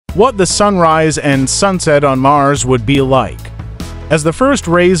what the sunrise and sunset on Mars would be like. As the first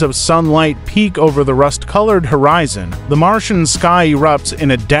rays of sunlight peek over the rust-colored horizon, the Martian sky erupts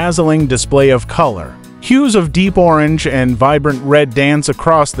in a dazzling display of color. Hues of deep orange and vibrant red dance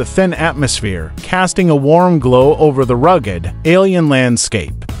across the thin atmosphere, casting a warm glow over the rugged, alien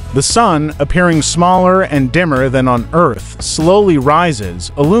landscape. The sun, appearing smaller and dimmer than on Earth, slowly rises,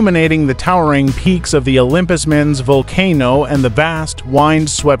 illuminating the towering peaks of the Olympus Mons volcano and the vast,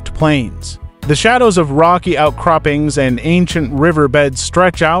 wind-swept plains. The shadows of rocky outcroppings and ancient riverbeds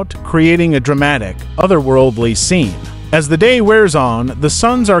stretch out, creating a dramatic, otherworldly scene. As the day wears on, the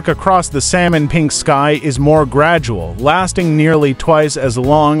sun's arc across the salmon-pink sky is more gradual, lasting nearly twice as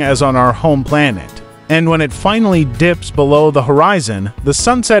long as on our home planet. And when it finally dips below the horizon, the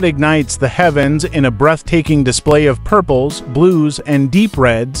sunset ignites the heavens in a breathtaking display of purples, blues, and deep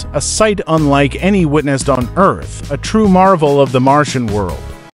reds, a sight unlike any witnessed on Earth, a true marvel of the Martian world.